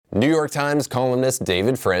New York Times columnist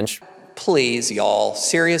David French. Please, y'all,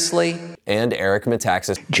 seriously? And Eric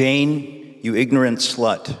Metaxas. Jane, you ignorant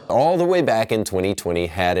slut. All the way back in 2020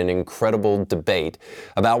 had an incredible debate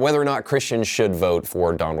about whether or not Christians should vote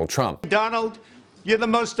for Donald Trump. Donald, you're the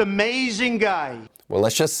most amazing guy. Well,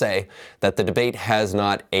 let's just say that the debate has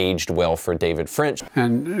not aged well for David French.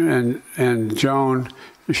 And Joan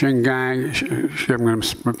Shingang, I'm going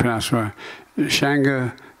to pronounce right,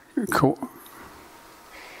 Shanga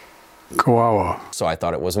Kawawa. So I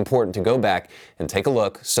thought it was important to go back and take a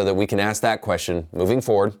look so that we can ask that question moving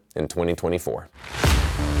forward in 2024.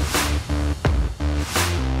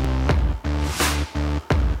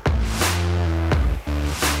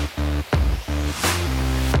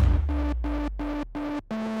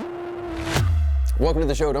 Welcome to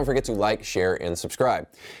the show. Don't forget to like, share, and subscribe.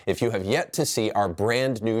 If you have yet to see our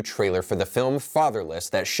brand new trailer for the film Fatherless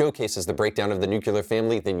that showcases the breakdown of the nuclear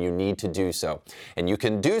family, then you need to do so. And you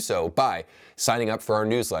can do so by signing up for our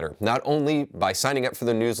newsletter. Not only by signing up for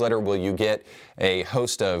the newsletter will you get a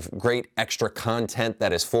host of great extra content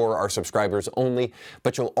that is for our subscribers only,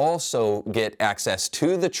 but you'll also get access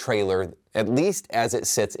to the trailer at least as it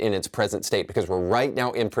sits in its present state, because we're right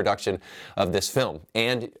now in production of this film.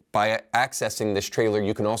 And by accessing this trailer,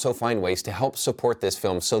 you can also find ways to help support this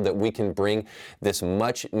film so that we can bring this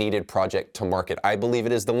much needed project to market. I believe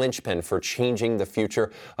it is the linchpin for changing the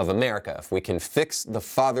future of America. If we can fix the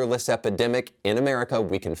fatherless epidemic in America,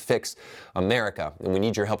 we can fix America, and we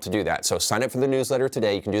need your help to do that. So sign up for the newsletter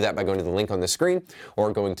today. You can do that by going to the link on the screen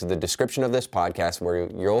or going to the description of this podcast, where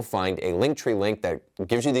you'll find a Linktree link that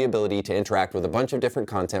gives you the ability to interact with a bunch of different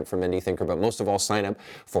content from Indie Thinker, but most of all, sign up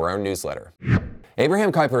for our newsletter.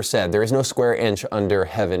 Abraham Kuyper said, "There is no square inch under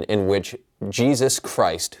heaven in which Jesus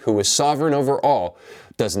Christ, who is sovereign over all,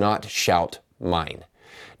 does not shout mine."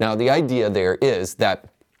 Now, the idea there is that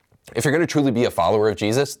if you're going to truly be a follower of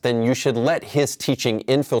Jesus, then you should let his teaching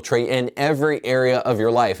infiltrate in every area of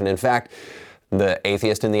your life. And in fact, the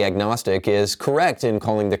atheist and the agnostic is correct in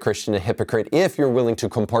calling the Christian a hypocrite if you're willing to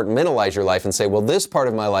compartmentalize your life and say, well, this part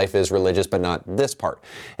of my life is religious, but not this part.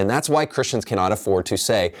 And that's why Christians cannot afford to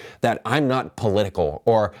say that I'm not political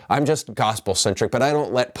or I'm just gospel-centric, but I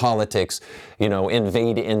don't let politics,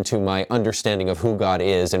 invade into my understanding of who God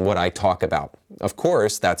is and what I talk about. Of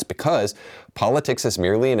course, that's because politics is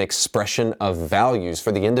merely an expression of values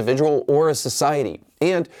for the individual or a society.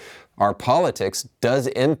 And our politics does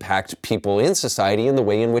impact people in society in the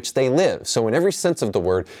way in which they live. So in every sense of the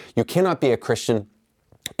word, you cannot be a Christian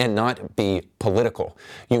and not be political.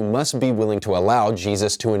 You must be willing to allow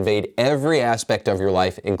Jesus to invade every aspect of your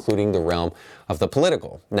life, including the realm of the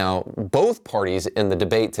political. Now, both parties in the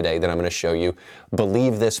debate today that I'm going to show you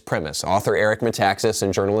believe this premise. Author Eric Metaxas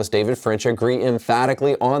and journalist David French agree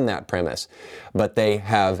emphatically on that premise, but they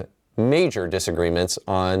have major disagreements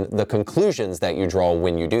on the conclusions that you draw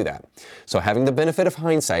when you do that. So having the benefit of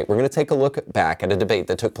hindsight, we're going to take a look back at a debate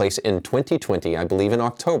that took place in 2020, I believe in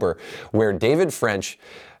October, where David French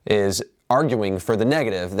is arguing for the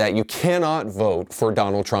negative, that you cannot vote for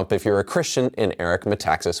Donald Trump if you're a Christian, and Eric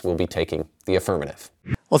Metaxas will be taking the affirmative.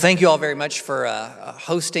 Well, thank you all very much for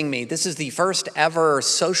hosting me. This is the first ever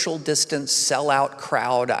social distance sellout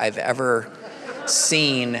crowd I've ever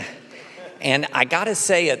seen. And I gotta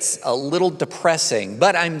say, it's a little depressing,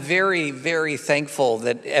 but I'm very, very thankful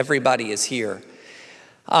that everybody is here.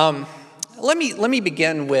 Let me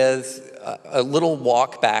begin with a little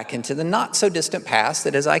walk back into the not so distant past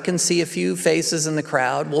that, as I can see a few faces in the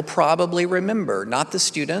crowd, will probably remember, not the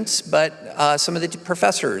students, but some of the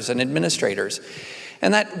professors and administrators.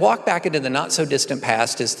 And that walk back into the not so distant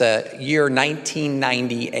past is the year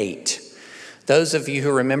 1998. Those of you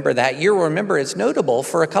who remember that year will remember it's notable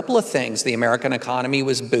for a couple of things. The American economy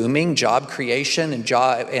was booming. Job creation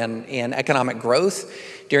and economic growth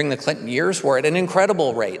during the Clinton years were at an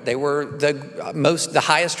incredible rate. They were the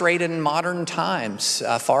highest rate in modern times,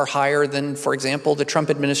 far higher than, for example, the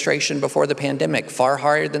Trump administration before the pandemic, far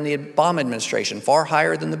higher than the Obama administration, far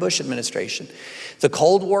higher than the Bush administration. The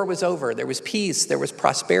Cold War was over. There was peace. There was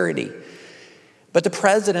prosperity. But the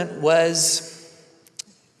president was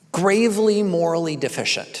gravely morally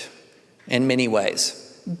deficient in many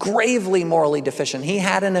ways. Gravely morally deficient. He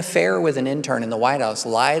had an affair with an intern in the White House,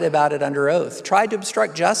 lied about it under oath, tried to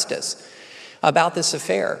obstruct justice about this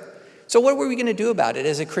affair. So what were we going to do about it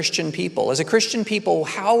as a Christian people? As a Christian people,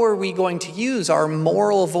 how are we going to use our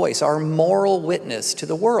moral voice, our moral witness to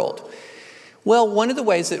the world? Well, one of the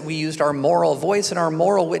ways that we used our moral voice and our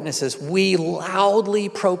moral witness is we loudly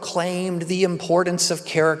proclaimed the importance of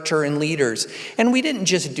character in leaders. And we didn't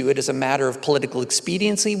just do it as a matter of political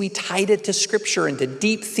expediency. We tied it to Scripture and to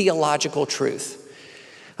deep theological truth.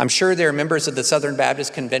 I'm sure there are members of the Southern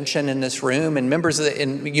Baptist Convention in this room,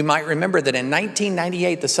 and you might remember that in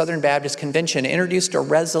 1998, the Southern Baptist Convention introduced a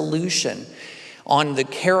resolution on the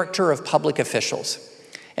character of public officials.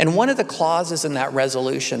 And one of the clauses in that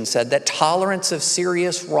resolution said that tolerance of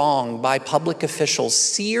serious wrong by public officials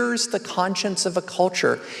sears the conscience of a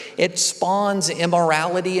culture. It spawns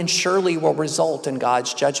immorality and surely will result in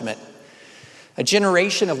God's judgment. A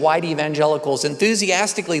generation of white evangelicals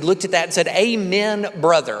enthusiastically looked at that and said, "Amen,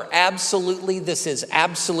 brother. Absolutely, this is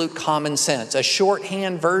absolute common sense." A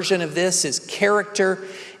shorthand version of this is character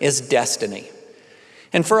is destiny.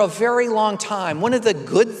 And for a very long time, one of the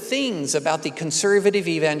good things about the conservative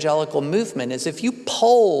evangelical movement is if you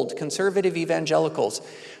polled conservative evangelicals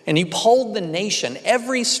and you polled the nation,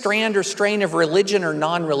 every strand or strain of religion or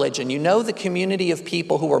non-religion, you know the community of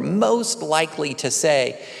people who were most likely to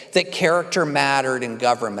say that character mattered in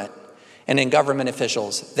government and in government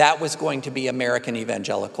officials. That was going to be American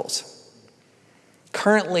evangelicals.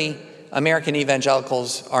 Currently, American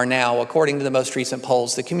evangelicals are now, according to the most recent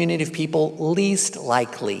polls, the community of people least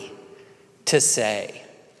likely to say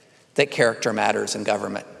that character matters in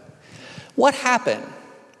government. What happened?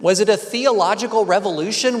 Was it a theological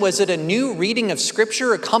revolution? Was it a new reading of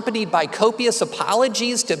Scripture accompanied by copious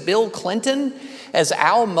apologies to Bill Clinton? As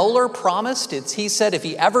Al Mohler promised, he said if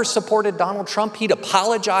he ever supported Donald Trump, he'd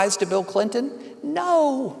apologize to Bill Clinton?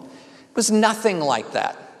 No, it was nothing like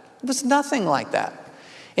that. It was nothing like that.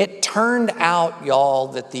 It turned out, y'all,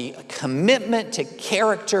 that the commitment to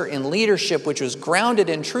character and leadership, which was grounded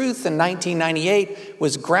in truth in 1998,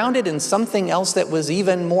 was grounded in something else that was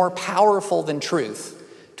even more powerful than truth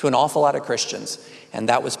to an awful lot of Christians, and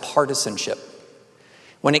that was partisanship.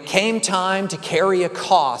 When it came time to carry a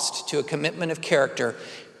cost to a commitment of character,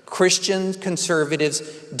 Christian conservatives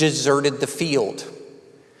deserted the field.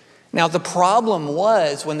 Now, the problem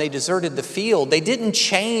was when they deserted the field, they didn't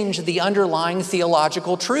change the underlying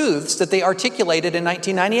theological truths that they articulated in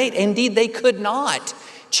 1998. Indeed, they could not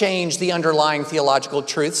change the underlying theological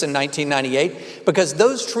truths in 1998 because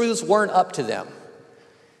those truths weren't up to them.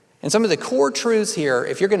 And some of the core truths here,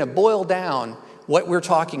 if you're going to boil down what we're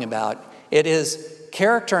talking about, it is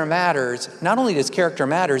character matters. Not only does character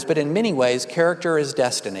matters, but in many ways, character is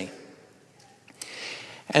destiny.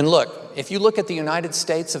 And look, if you look at the United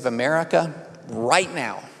States of America right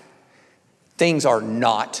now, things are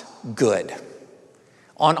not good.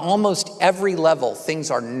 On almost every level, things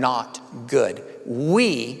are not good.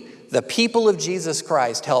 We, the people of Jesus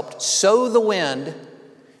Christ, helped sow the wind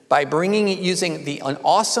by using the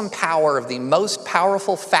awesome power of the most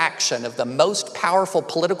powerful faction of the most powerful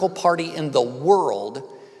political party in the world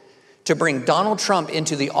to bring Donald Trump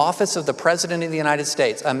into the office of the President of the United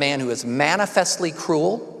States, a man who is manifestly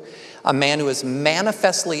cruel, a man who is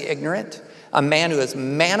manifestly ignorant, a man who is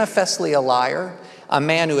manifestly a liar, a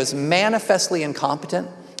man who is manifestly incompetent,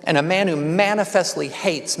 and a man who manifestly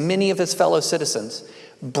hates many of his fellow citizens,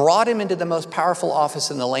 brought him into the most powerful office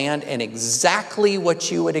in the land, and exactly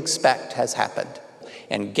what you would expect has happened.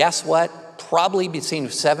 And guess what? Probably between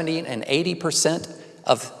 70 and 80%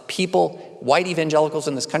 of people, white evangelicals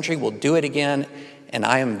in this country, will do it again, and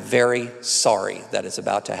I am very sorry that it's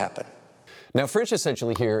about to happen. Now, French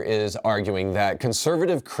essentially here is arguing that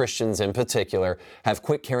conservative Christians in particular have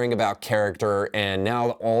quit caring about character, and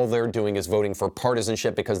now all they're doing is voting for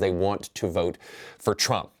partisanship because they want to vote for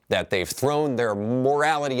Trump. That they've thrown their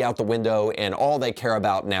morality out the window, and all they care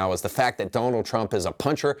about now is the fact that Donald Trump is a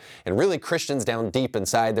puncher, and really Christians down deep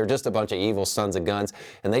inside, they're just a bunch of evil sons of guns,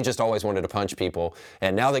 and they just always wanted to punch people,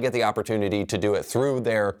 and now they get the opportunity to do it through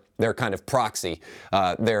their kind of proxy,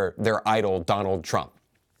 their idol, Donald Trump.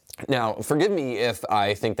 Now, forgive me if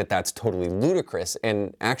I think that that's totally ludicrous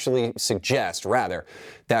and actually suggest, rather,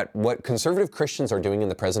 that what conservative Christians are doing in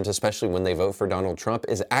the present, especially when they vote for Donald Trump,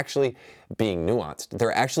 is actually being nuanced.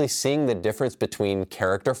 They're actually seeing the difference between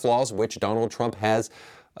character flaws, which Donald Trump has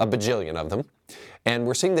a bajillion of them, and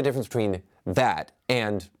we're seeing the difference between that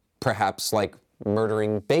and perhaps like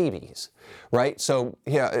murdering babies, right? So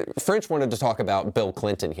yeah, French wanted to talk about Bill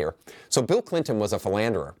Clinton here. So Bill Clinton was a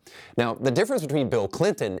philanderer. Now, the difference between Bill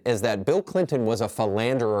Clinton is that Bill Clinton was a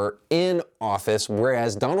philanderer in office,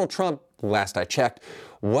 whereas Donald Trump, last I checked,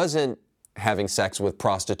 wasn't having sex with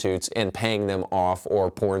prostitutes and paying them off or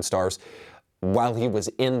porn stars while he was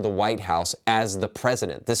in the White House as the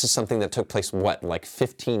president. This is something that took place, what, like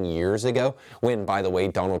 15 years ago, when, by the way,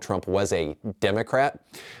 Donald Trump was a Democrat.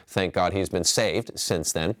 Thank God he's been saved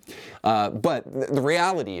since then. But the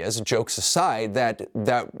reality is, jokes aside, that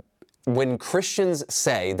when Christians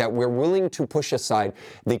say that we're willing to push aside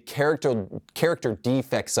the character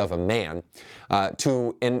defects of a man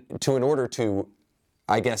in order to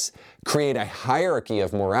I guess, create a hierarchy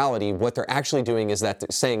of morality, what they're actually doing is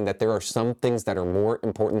that saying that there are some things that are more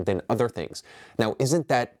important than other things. Now, isn't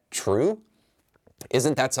that true?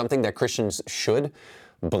 Isn't that something that Christians should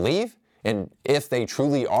believe? And if they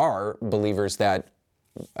truly are believers that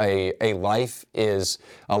a life is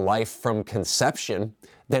a life from conception,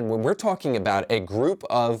 then when we're talking about a group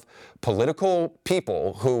of political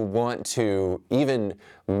people who want to even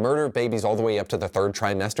murder babies all the way up to the 3rd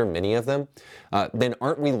trimester, many of them, then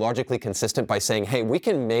aren't we logically consistent by saying, hey, we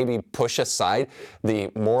can maybe push aside the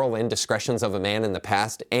moral indiscretions of a man in the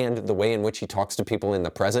past and the way in which he talks to people in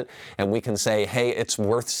the present, and we can say, hey, it's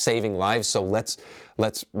worth saving lives, so let's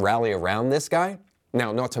rally around this guy?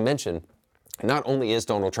 Now, not to mention, not only is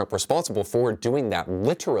Donald Trump responsible for doing that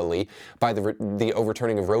literally by the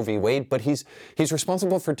overturning of Roe v. Wade, but he's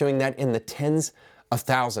responsible for doing that in the tens of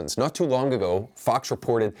thousands. Not too long ago, Fox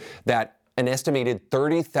reported that an estimated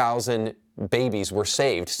 30,000 babies were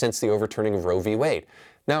saved since the overturning of Roe v. Wade.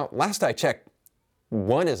 Now, last I checked,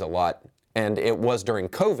 one is a lot, and it was during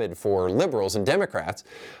COVID for liberals and Democrats.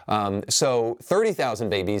 So 30,000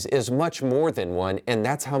 babies is much more than one, and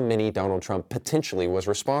that's how many Donald Trump potentially was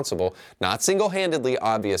responsible, not single-handedly,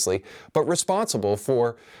 obviously, but responsible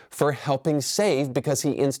for helping save because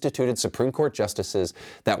he instituted Supreme Court justices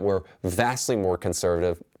that were vastly more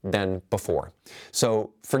conservative than before.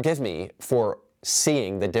 So forgive me for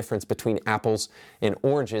seeing the difference between apples and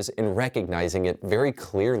oranges and recognizing it very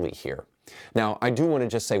clearly here. Now, I do want to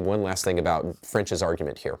just say one last thing about French's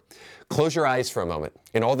argument here. Close your eyes for a moment,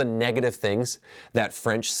 and all the negative things that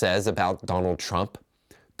French says about Donald Trump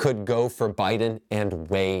could go for Biden and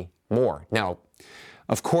way more. Now,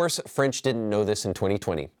 of course, French didn't know this in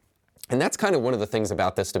 2020. And that's kind of one of the things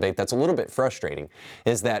about this debate that's a little bit frustrating,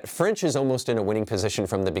 is that French is almost in a winning position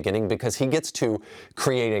from the beginning because he gets to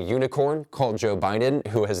create a unicorn called Joe Biden,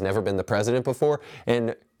 who has never been the president before,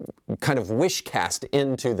 and kind of wish cast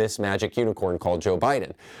into this magic unicorn called Joe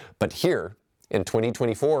Biden. But here, in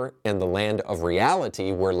 2024, in the land of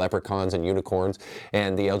reality where leprechauns and unicorns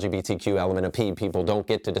and the LGBTQ element of people don't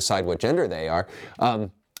get to decide what gender they are,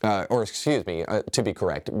 to be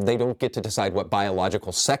correct, they don't get to decide what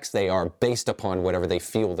biological sex they are based upon whatever they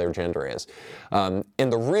feel their gender is. In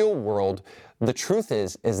the real world, the truth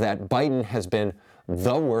is that Biden has been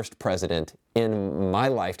the worst president in my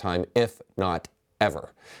lifetime, if not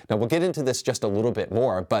ever. Now, we'll get into this just a little bit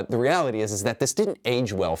more, but the reality is that this didn't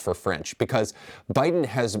age well for French because Biden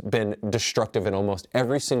has been destructive in almost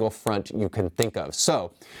every single front you can think of.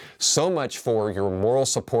 So much for your moral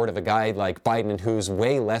support of a guy like Biden who's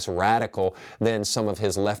way less radical than some of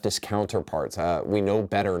his leftist counterparts. We know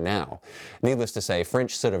better now. Needless to say,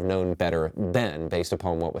 French should have known better then based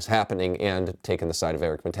upon what was happening and taken the side of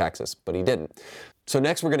Eric Metaxas, but he didn't. So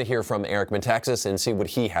next we're going to hear from Eric Metaxas and see what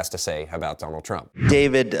he has to say about Donald Trump.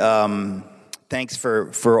 David, thanks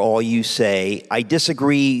for all you say. I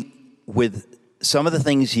disagree with some of the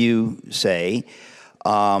things you say.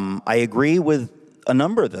 I agree with a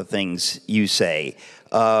number of the things you say.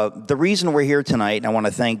 The reason we're here tonight, and I want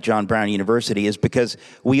to thank John Brown University, is because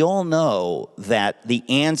we all know that the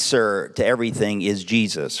answer to everything is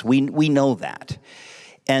Jesus. We know that.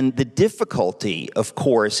 And the difficulty, of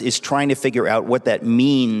course, is trying to figure out what that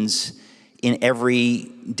means in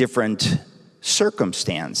every different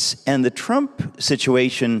circumstance. And the Trump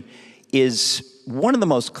situation is one of the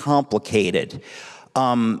most complicated.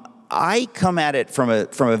 I come at it from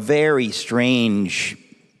a very strange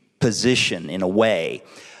position in a way,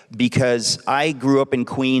 because I grew up in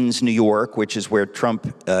Queens, New York, which is where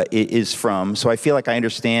Trump is from. So I feel like I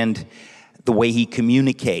understand the way he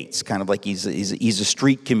communicates, kind of like he's a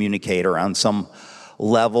street communicator on some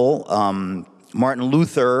level. Martin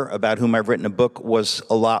Luther, about whom I've written a book, was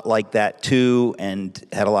a lot like that too, and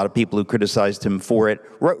had a lot of people who criticized him for it,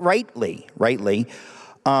 rightly.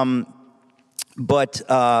 But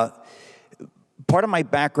part of my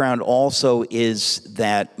background also is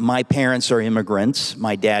that my parents are immigrants.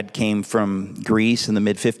 My dad came from Greece in the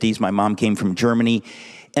mid-50s. My mom came from Germany.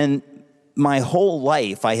 And my whole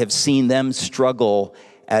life, I have seen them struggle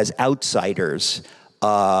as outsiders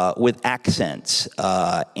with accents.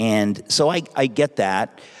 And so I get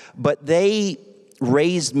that. But they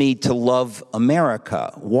raised me to love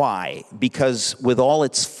America. Why? Because with all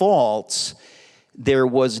its faults, there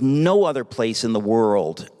was no other place in the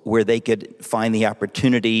world where they could find the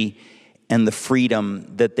opportunity and the freedom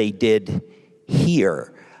that they did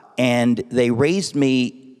here. And they raised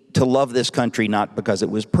me to love this country, not because it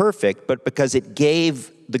was perfect, but because it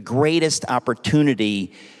gave the greatest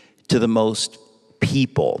opportunity to the most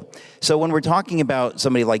people. So when we're talking about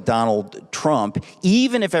somebody like Donald Trump,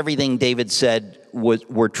 even if everything David said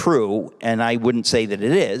were true, and I wouldn't say that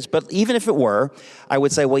it is, but even if it were, I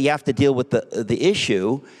would say, well, you have to deal with the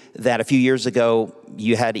issue that a few years ago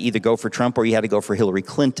you had to either go for Trump or you had to go for Hillary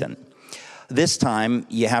Clinton. This time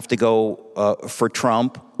you have to go for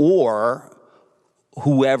Trump or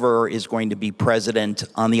whoever is going to be president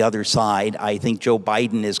on the other side. I think Joe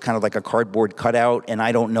Biden is kind of like a cardboard cutout, and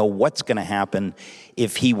I don't know what's going to happen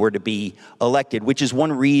if he were to be elected, which is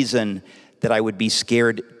one reason that I would be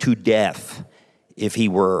scared to death if he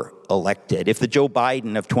were elected. If the Joe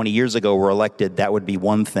Biden of 20 years ago were elected, that would be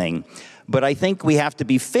one thing. But I think we have to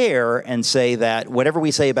be fair and say that whatever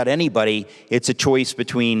we say about anybody, it's a choice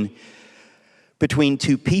between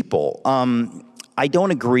two people. I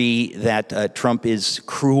don't agree that Trump is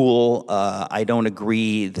cruel. I don't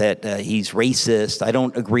agree that he's racist. I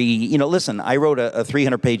don't agree. Listen, I wrote a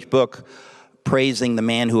 300-page book praising the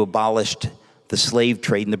man who abolished the slave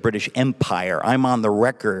trade in the British Empire. I'm on the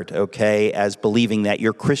record, okay, as believing that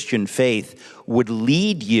your Christian faith would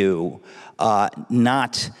lead you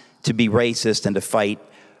not to be racist and to fight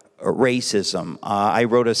racism. I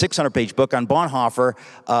wrote a 600-page book on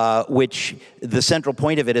Bonhoeffer, which the central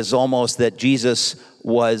point of it is almost that Jesus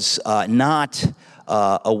was not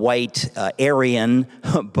a white Aryan,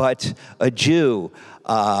 but a Jew.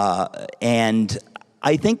 And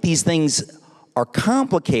I think these things are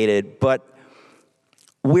complicated, but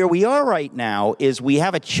where we are right now is we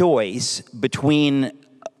have a choice between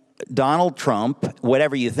Donald Trump,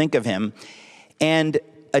 whatever you think of him, and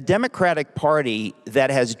a Democratic Party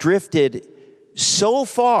that has drifted so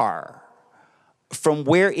far from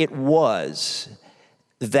where it was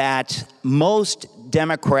that most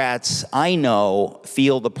Democrats I know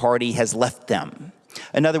feel the party has left them.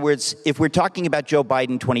 In other words, if we're talking about Joe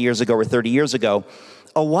Biden 20 years ago or 30 years ago,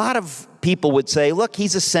 a lot of people would say, look,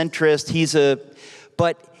 he's a centrist,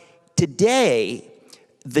 but today,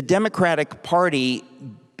 the Democratic Party,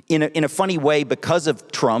 in a funny way, because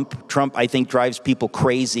of Trump, I think, drives people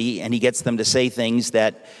crazy, and he gets them to say things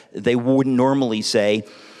that they wouldn't normally say.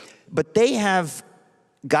 But they have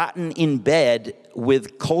gotten in bed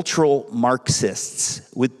with cultural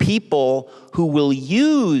Marxists, with people who will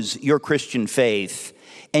use your Christian faith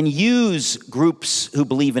and use groups who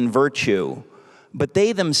believe in virtue, but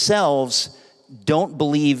they themselves don't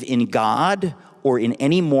believe in God or in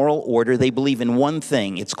any moral order. They believe in one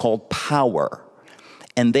thing. It's called power.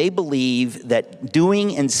 And they believe that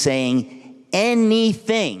doing and saying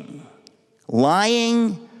anything,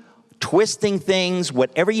 lying, twisting things,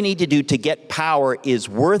 whatever you need to do to get power is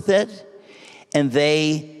worth it, and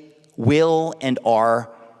they will and are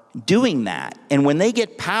doing that. And when they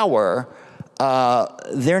get power,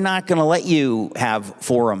 they're not going to let you have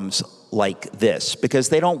forums like this because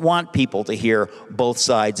they don't want people to hear both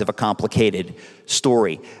sides of a complicated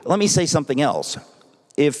story. Let me say something else.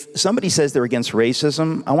 If somebody says they're against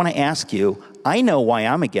racism, I want to ask you, I know why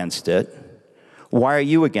I'm against it. Why are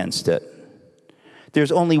you against it?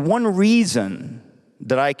 There's only one reason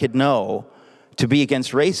that I could know to be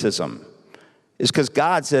against racism is because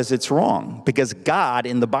God says it's wrong. Because God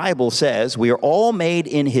in the Bible says we are all made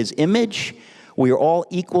in His image. We are all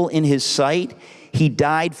equal in His sight. He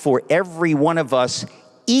died for every one of us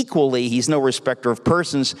equally. He's no respecter of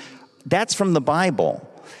persons. That's from the Bible.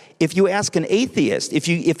 If you ask an atheist, if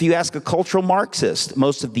you ask a cultural Marxist,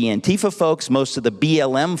 most of the Antifa folks, most of the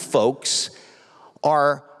BLM folks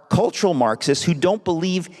are cultural Marxists who don't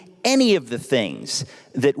believe any of the things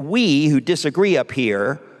that we who disagree up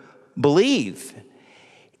here believe.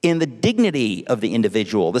 In the dignity of the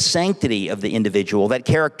individual, the sanctity of the individual, that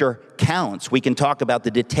character counts. We can talk about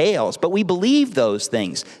the details, but we believe those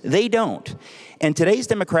things. They don't. And today's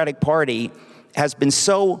Democratic Party has been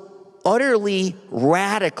so utterly,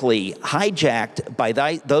 radically hijacked by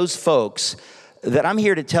those folks that I'm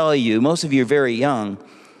here to tell you, most of you are very young,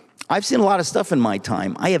 I've seen a lot of stuff in my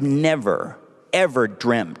time. I have never, ever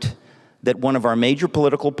dreamt that one of our major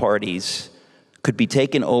political parties could be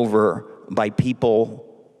taken over by people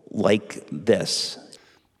like this.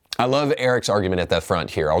 I love Eric's argument at the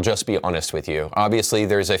front here. I'll just be honest with you. Obviously,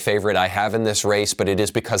 there's a favorite I have in this race, but it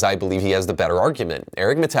is because I believe he has the better argument.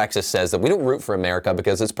 Eric Metaxas says that we don't root for America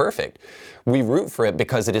because it's perfect. We root for it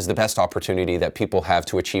because it is the best opportunity that people have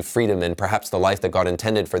to achieve freedom and perhaps the life that God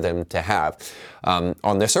intended for them to have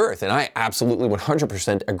on this earth. And I absolutely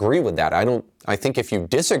 100% agree with that. I think if you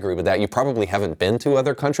disagree with that, you probably haven't been to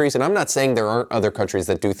other countries. And I'm not saying there aren't other countries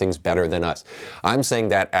that do things better than us. I'm saying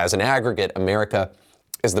that as an aggregate, America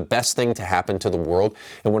is the best thing to happen to the world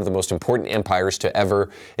and one of the most important empires to ever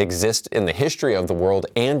exist in the history of the world,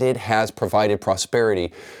 and it has provided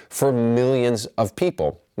prosperity for millions of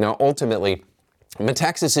people. Now, ultimately,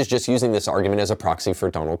 Metaxas is just using this argument as a proxy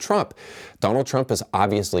for Donald Trump. Donald Trump is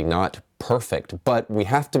obviously not perfect, but we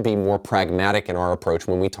have to be more pragmatic in our approach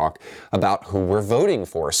when we talk about who we're voting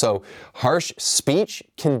for. So harsh speech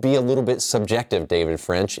can be a little bit subjective, David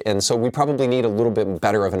French, and so we probably need a little bit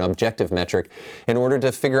better of an objective metric in order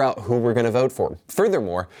to figure out who we're going to vote for.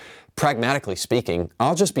 Furthermore, pragmatically speaking,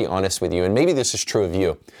 I'll just be honest with you, and maybe this is true of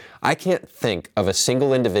you. I can't think of a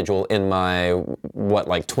single individual in my,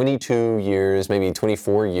 22 years, maybe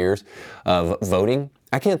 24 years of voting.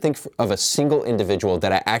 I can't think of a single individual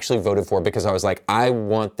that I actually voted for because I was like, I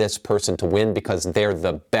want this person to win because they're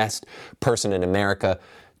the best person in America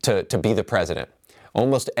to be the president.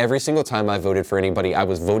 Almost every single time I voted for anybody, I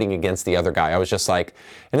was voting against the other guy. I was just like,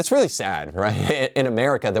 and it's really sad, right, in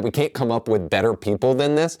America that we can't come up with better people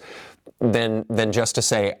than this, than just to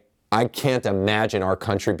say, I can't imagine our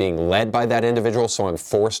country being led by that individual, so I'm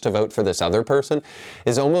forced to vote for this other person,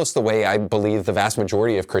 is almost the way I believe the vast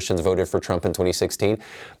majority of Christians voted for Trump in 2016,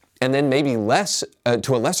 and then maybe less,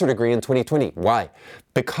 to a lesser degree in 2020. Why?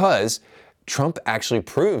 Because Trump actually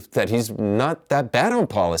proved that he's not that bad on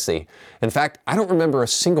policy. In fact, I don't remember a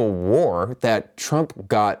single war that Trump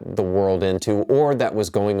got the world into or that was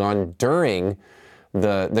going on during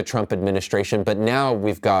the Trump administration, but now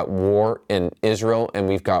we've got war in Israel and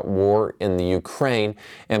we've got war in the Ukraine,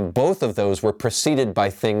 and both of those were preceded by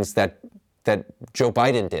things that Joe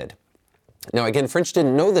Biden did. Now, again, French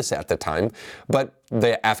didn't know this at the time, but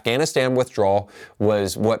the Afghanistan withdrawal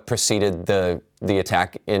was what preceded the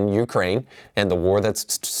attack in Ukraine and the war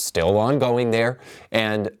that's still ongoing there.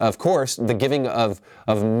 And of course, the giving of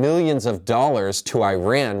millions of dollars to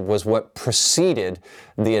Iran was what preceded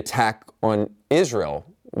the attack on Israel,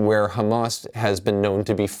 where Hamas has been known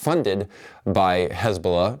to be funded by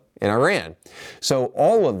Hezbollah in Iran. So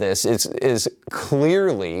all of this is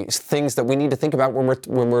clearly things that we need to think about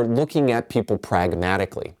when we're looking at people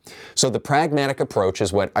pragmatically. So the pragmatic approach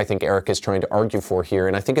is what I think Eric is trying to argue for here,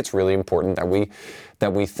 and I think it's really important that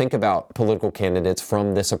we think about political candidates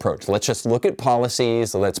from this approach. Let's just look at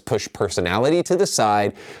policies, let's push personality to the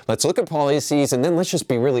side, let's look at policies, and then let's just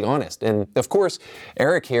be really honest. And of course,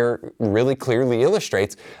 Eric here really clearly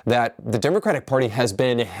illustrates that the Democratic Party has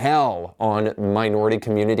been hell on minority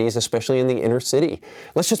communities, especially in the inner city.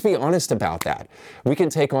 Let's just be honest about that. We can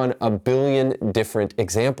take on a billion different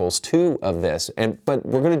examples too of this, but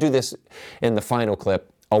we're going to do this in the final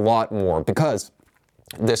clip a lot more, because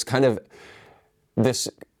this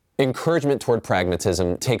encouragement toward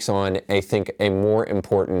pragmatism takes on, I think, a more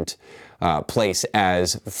important place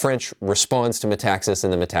as French responds to Metaxas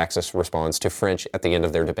and the Metaxas responds to French at the end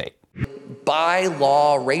of their debate. By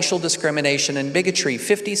law, racial discrimination and bigotry,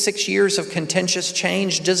 56 years of contentious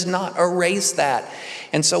change does not erase that.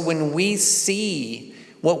 And so when we see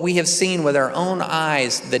what we have seen with our own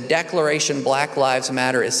eyes, the declaration Black Lives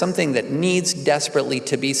Matter is something that needs desperately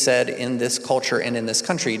to be said in this culture and in this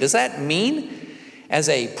country. Does that mean, as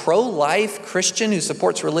a pro-life Christian who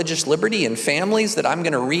supports religious liberty and families, that I'm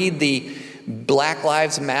going to read the Black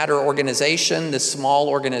Lives Matter organization, this small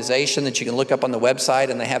organization that you can look up on the website,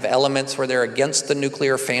 and they have elements where they're against the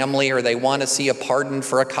nuclear family, or they want to see a pardon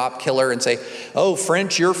for a cop killer, and say, oh,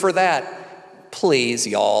 French, you're for that? Please,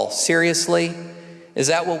 y'all, seriously? Is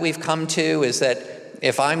that what we've come to? Is that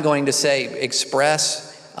if I'm going to say, express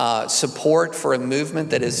support for a movement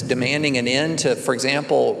that is demanding an end to, for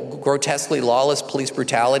example, grotesquely lawless police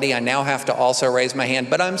brutality, I now have to also raise my hand,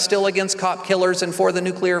 but I'm still against cop killers and for the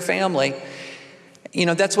nuclear family? You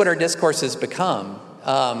know, that's what our discourse has become.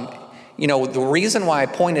 You know, the reason why I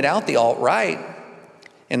pointed out the alt-right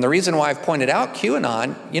and the reason why I've pointed out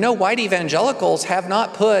QAnon, you know, white evangelicals are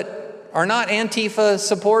not Antifa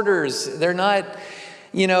supporters. They're not,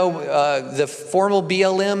 you know, the formal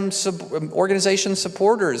BLM organization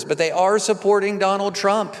supporters, but they are supporting Donald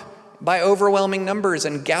Trump by overwhelming numbers.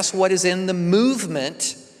 And guess what is in the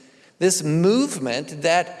movement? This movement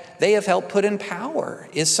that they have helped put in power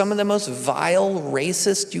is some of the most vile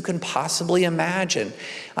racist you can possibly imagine.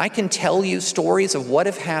 I can tell you stories of what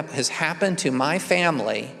has happened to my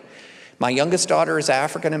family. My youngest daughter is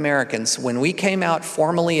African American. When we came out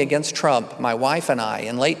formally against Trump, my wife and I,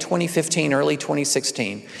 in late 2015, early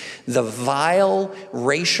 2016, the vile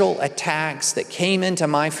racial attacks that came into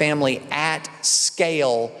my family at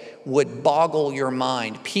scale would boggle your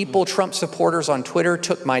mind. People, Trump supporters on Twitter,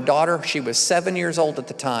 took my daughter, she was 7 years old at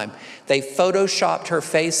the time. They photoshopped her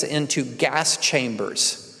face into gas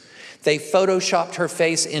chambers. They photoshopped her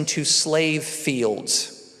face into slave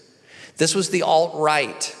fields. This was the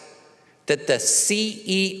alt-right that the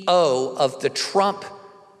CEO of the Trump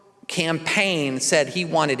campaign said he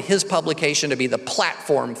wanted his publication to be the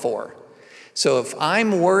platform for. So if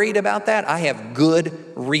I'm worried about that, I have good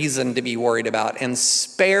reason to be worried about. And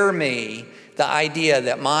spare me the idea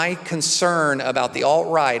that my concern about the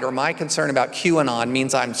alt-right or my concern about QAnon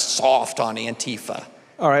means I'm soft on Antifa.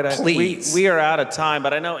 All right, Please. we are out of time,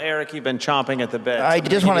 but I know, Eric, you've been chomping at the bit. I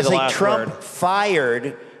just want to say Trump word.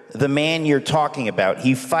 fired the man you're talking about.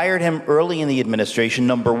 He fired him early in the administration,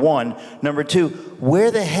 number one. Number two,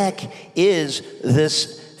 where the heck is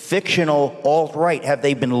this fictional alt-right? Have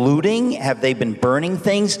they been looting? Have they been burning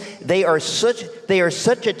things? They are such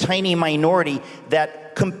a tiny minority that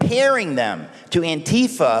comparing them to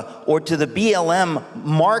Antifa or to the BLM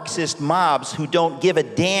Marxist mobs who don't give a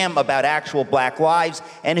damn about actual black lives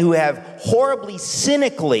and who have horribly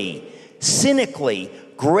cynically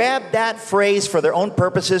grabbed that phrase for their own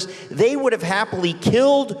purposes, they would have happily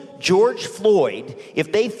killed George Floyd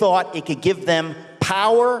if they thought it could give them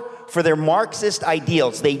power for their Marxist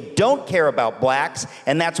ideals. They don't care about blacks,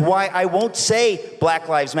 and that's why I won't say Black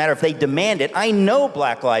Lives Matter if they demand it. I know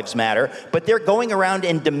Black Lives Matter, but they're going around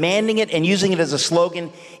and demanding it and using it as a slogan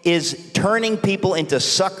is turning people into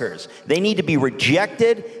suckers. They need to be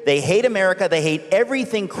rejected. They hate America. They hate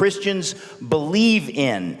everything Christians believe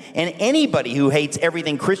in. And anybody who hates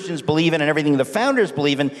everything Christians believe in and everything the founders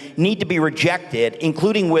believe in need to be rejected,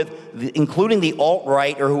 including the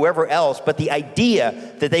alt-right or whoever else. But the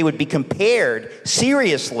idea that they would be compared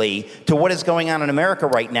seriously to what is going on in America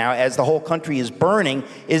right now as the whole country is burning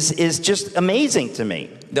is just amazing to me.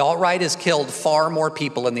 The alt-right has killed far more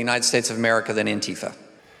people in the United States of America than Antifa.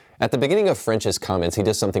 At the beginning of French's comments, he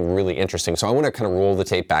does something really interesting. So I want to kind of roll the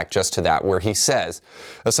tape back just to that, where he says,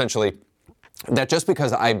 essentially, that just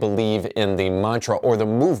because I believe in the mantra or the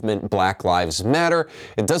movement Black Lives Matter,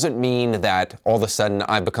 it doesn't mean that all of a sudden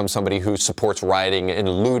I become somebody who supports rioting and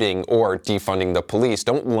looting or defunding the police.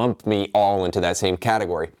 Don't lump me all into that same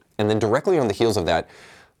category. And then directly on the heels of that,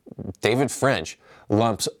 David French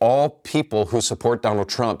lumps all people who support Donald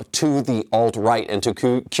Trump to the alt-right and to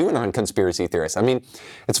QAnon conspiracy theorists. I mean,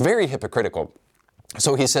 it's very hypocritical.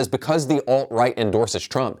 So he says because the alt-right endorses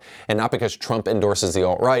Trump and not because Trump endorses the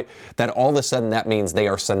alt-right, that all of a sudden that means they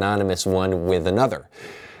are synonymous one with another.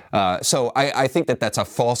 So I think that that's a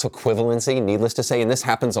false equivalency, needless to say, and this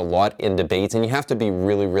happens a lot in debates, and you have to be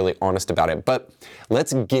really, really honest about it. But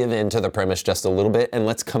let's give in to the premise just a little bit, and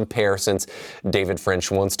let's compare since David French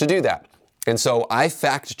wants to do that. And so I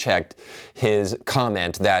fact-checked his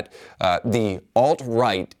comment that the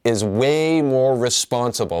alt-right is way more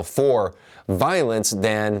responsible for violence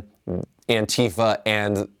than Antifa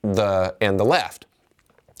and the left.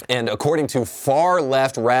 And according to far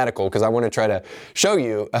left radical, because I want to try to show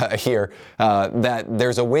you here that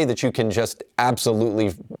there's a way that you can just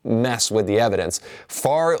absolutely mess with the evidence.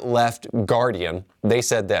 Far left Guardian, they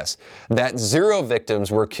said this, that 0 victims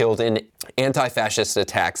were killed in anti-fascist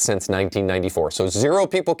attacks since 1994. So 0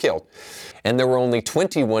 people killed. And there were only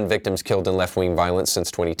 21 victims killed in left-wing violence since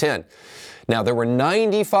 2010. Now, there were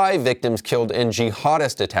 95 victims killed in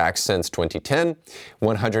jihadist attacks since 2010,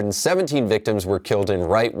 117 victims were killed in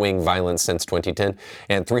right-wing violence since 2010,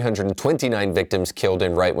 and 329 victims killed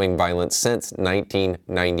in right-wing violence since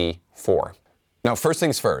 1994. Now, first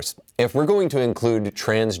things first, if we're going to include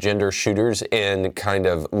transgender shooters in kind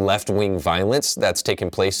of left-wing violence that's taken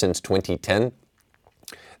place since 2010,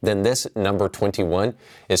 then this number 21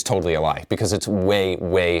 is totally a lie because it's way,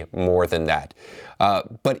 way more than that.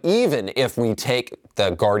 But even if we take the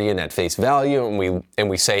Guardian at face value and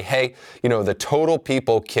we say, hey, you know, the total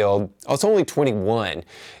people killed, it's only 21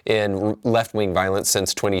 in left-wing violence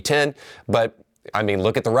since 2010, but I mean,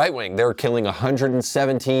 look at the right wing. They're killing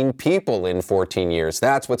 117 people in 14 years.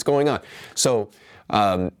 That's what's going on. So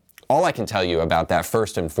all I can tell you about that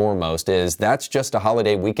first and foremost is that's just a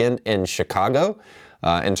holiday weekend in Chicago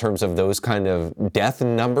in terms of those kind of death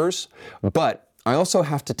numbers. But I also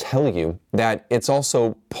have to tell you that it's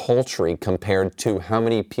also paltry compared to how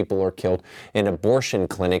many people are killed in abortion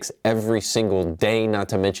clinics every single day, not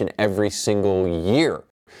to mention every single year.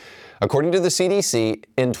 According to the CDC,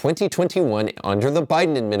 in 2021, under the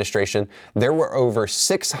Biden administration, there were over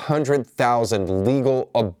 600,000 legal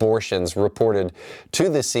abortions reported to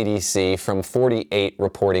the CDC from 48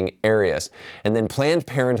 reporting areas. And then Planned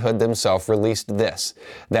Parenthood themselves released this,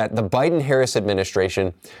 that the Biden-Harris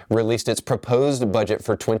administration released its proposed budget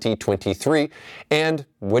for 2023, and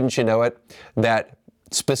wouldn't you know it, that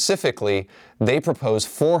specifically, they propose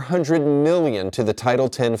 $400 million to the Title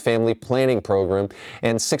X Family Planning Program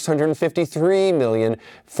and $653 million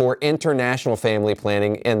for international family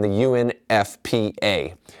planning and the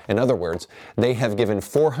UNFPA. In other words, they have given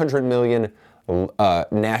 $400 million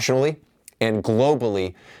nationally and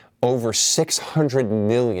globally over $600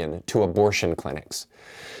 million to abortion clinics.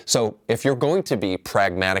 So if you're going to be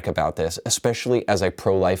pragmatic about this, especially as a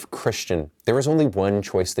pro-life Christian, there is only one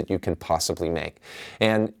choice that you can possibly make.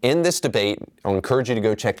 And in this debate, I'll encourage you to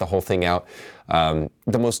go check the whole thing out.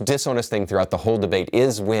 The most dishonest thing throughout the whole debate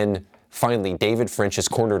is when finally David French is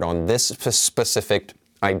cornered on this specific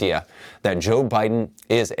idea that Joe Biden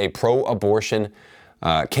is a pro-abortion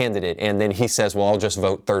candidate, and then he says, well, I'll just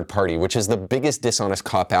vote third party, which is the biggest dishonest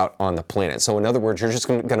cop-out on the planet. So in other words, you're just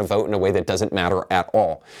going to vote in a way that doesn't matter at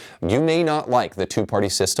all. You may not like the two-party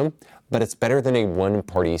system, but it's better than a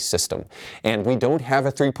one-party system. And we don't have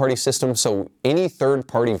a three-party system, so any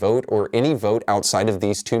third-party vote or any vote outside of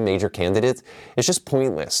these two major candidates is just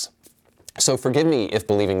pointless. So forgive me if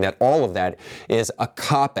believing that all of that is a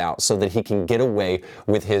cop-out so that he can get away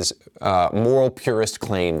with his moral purist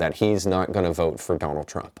claim that he's not going to vote for Donald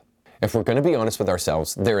Trump. If we're going to be honest with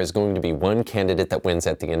ourselves, there is going to be one candidate that wins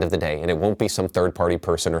at the end of the day, and it won't be some third-party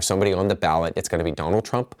person or somebody on the ballot. It's going to be Donald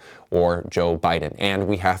Trump or Joe Biden, and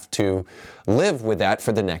we have to live with that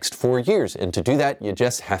for the next 4 years. And to do that, you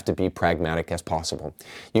just have to be pragmatic as possible.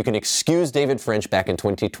 You can excuse David French back in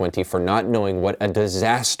 2020 for not knowing what a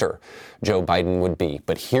disaster Joe Biden would be,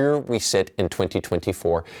 but here we sit in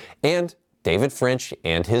 2024, and David French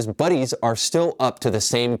and his buddies are still up to the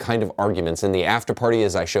same kind of arguments in the after party,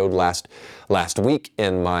 as I showed last week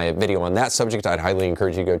in my video on that subject. I'd highly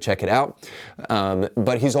encourage you to go check it out.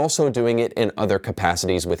 But he's also doing it in other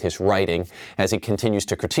capacities with his writing as he continues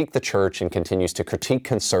to critique the church and continues to critique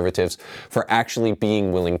conservatives for actually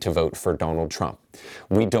being willing to vote for Donald Trump.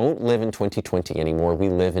 We don't live in 2020 anymore. We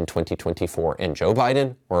live in 2024, and Joe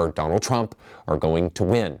Biden or Donald Trump are going to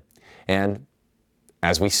win. And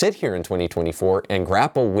as we sit here in 2024 and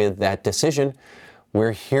grapple with that decision,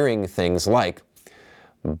 we're hearing things like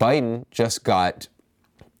Biden just got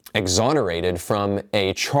exonerated from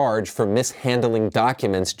a charge for mishandling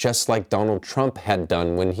documents just like Donald Trump had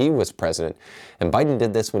done when he was president. And Biden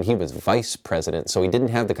did this when he was vice president, so he didn't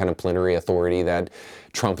have the kind of plenary authority that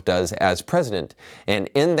Trump does as president. And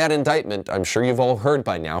in that indictment, I'm sure you've all heard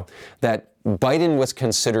by now, that Biden was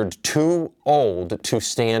considered too old to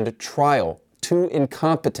stand trial, too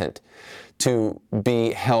incompetent to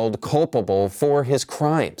be held culpable for his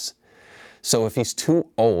crimes. So if he's too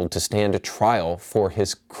old to stand a trial for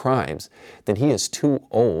his crimes, then he is too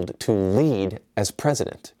old to lead as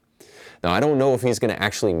president. Now, I don't know if he's going to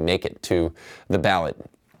actually make it to the ballot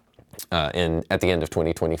at the end of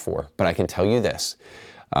 2024, but I can tell you this.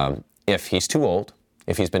 If he's too old,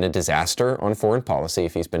 if he's been a disaster on foreign policy,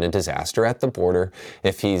 if he's been a disaster at the border,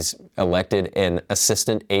 if he's elected an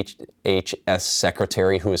assistant HS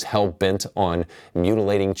secretary who is hell-bent on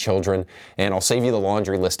mutilating children, and I'll save you the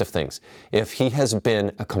laundry list of things. If he has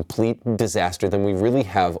been a complete disaster, then we really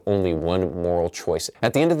have only one moral choice.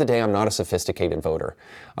 At the end of the day, I'm not a sophisticated voter.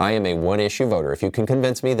 I am a one-issue voter. If you can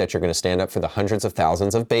convince me that you're going to stand up for the hundreds of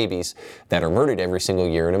thousands of babies that are murdered every single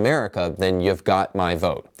year in America, then you've got my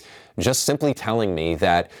vote. Just simply telling me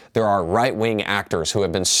that there are right-wing actors who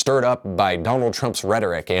have been stirred up by Donald Trump's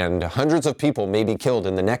rhetoric and hundreds of people may be killed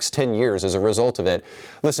in the next 10 years as a result of it.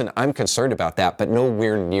 Listen, I'm concerned about that, but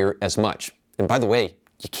nowhere near as much. And by the way,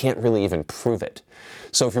 you can't really even prove it.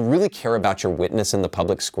 So if you really care about your witness in the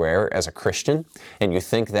public square as a Christian, and you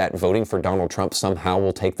think that voting for Donald Trump somehow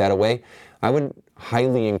will take that away, I would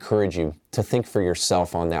highly encourage you to think for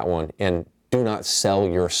yourself on that one, and do not sell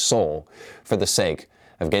your soul for the sake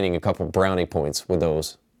of getting a couple brownie points with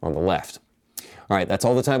those on the left. All right, that's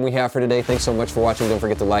all the time we have for today. Thanks so much for watching. Don't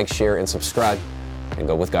forget to like, share, and subscribe, and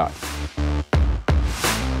go with God.